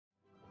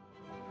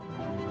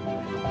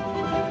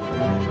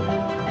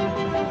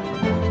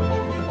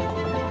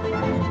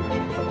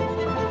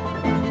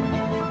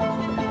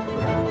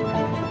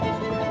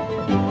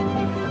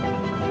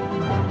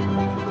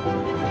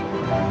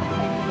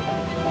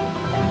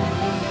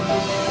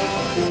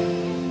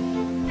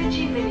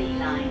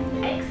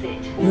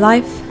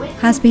Life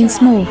has been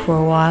small for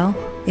a while.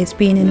 It's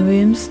been in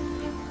rooms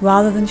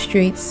rather than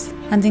streets,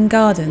 and in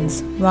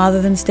gardens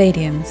rather than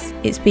stadiums.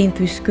 It's been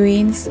through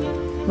screens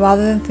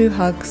rather than through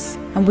hugs,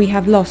 and we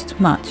have lost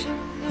much.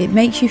 It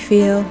makes you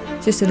feel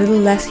just a little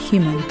less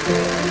human.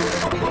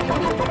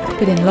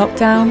 But in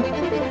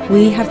lockdown,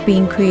 we have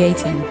been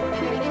creating.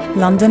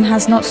 London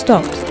has not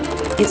stopped,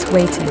 it's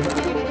waiting.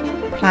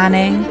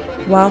 Planning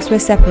whilst we're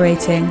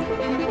separating,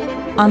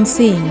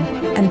 unseen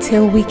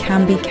until we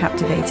can be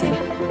captivating.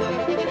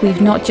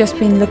 We've not just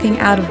been looking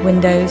out of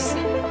windows,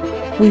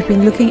 we've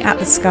been looking at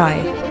the sky.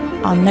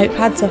 Our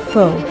notepads are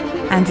full,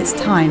 and it's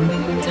time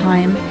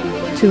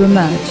to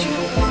emerge.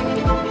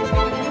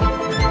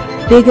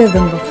 Bigger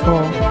than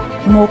before,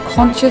 more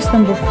conscious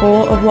than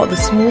before of what the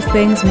small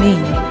things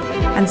mean,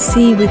 and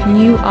see with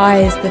new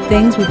eyes the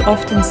things we've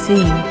often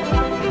seen,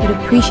 but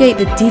appreciate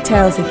the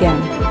details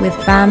again with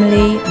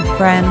family and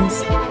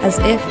friends as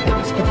if it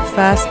was for the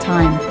first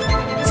time.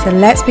 So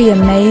let's be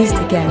amazed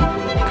again.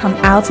 Come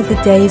out of the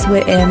days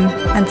we're in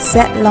and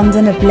set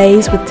London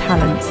ablaze with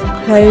talent.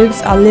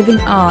 Clothes are living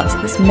art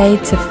that's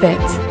made to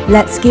fit.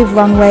 Let's give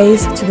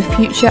runways to the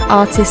future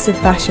artists of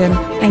fashion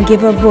and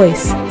give a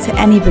voice to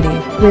anybody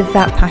with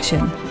that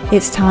passion.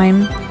 It's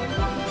time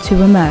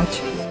to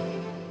emerge.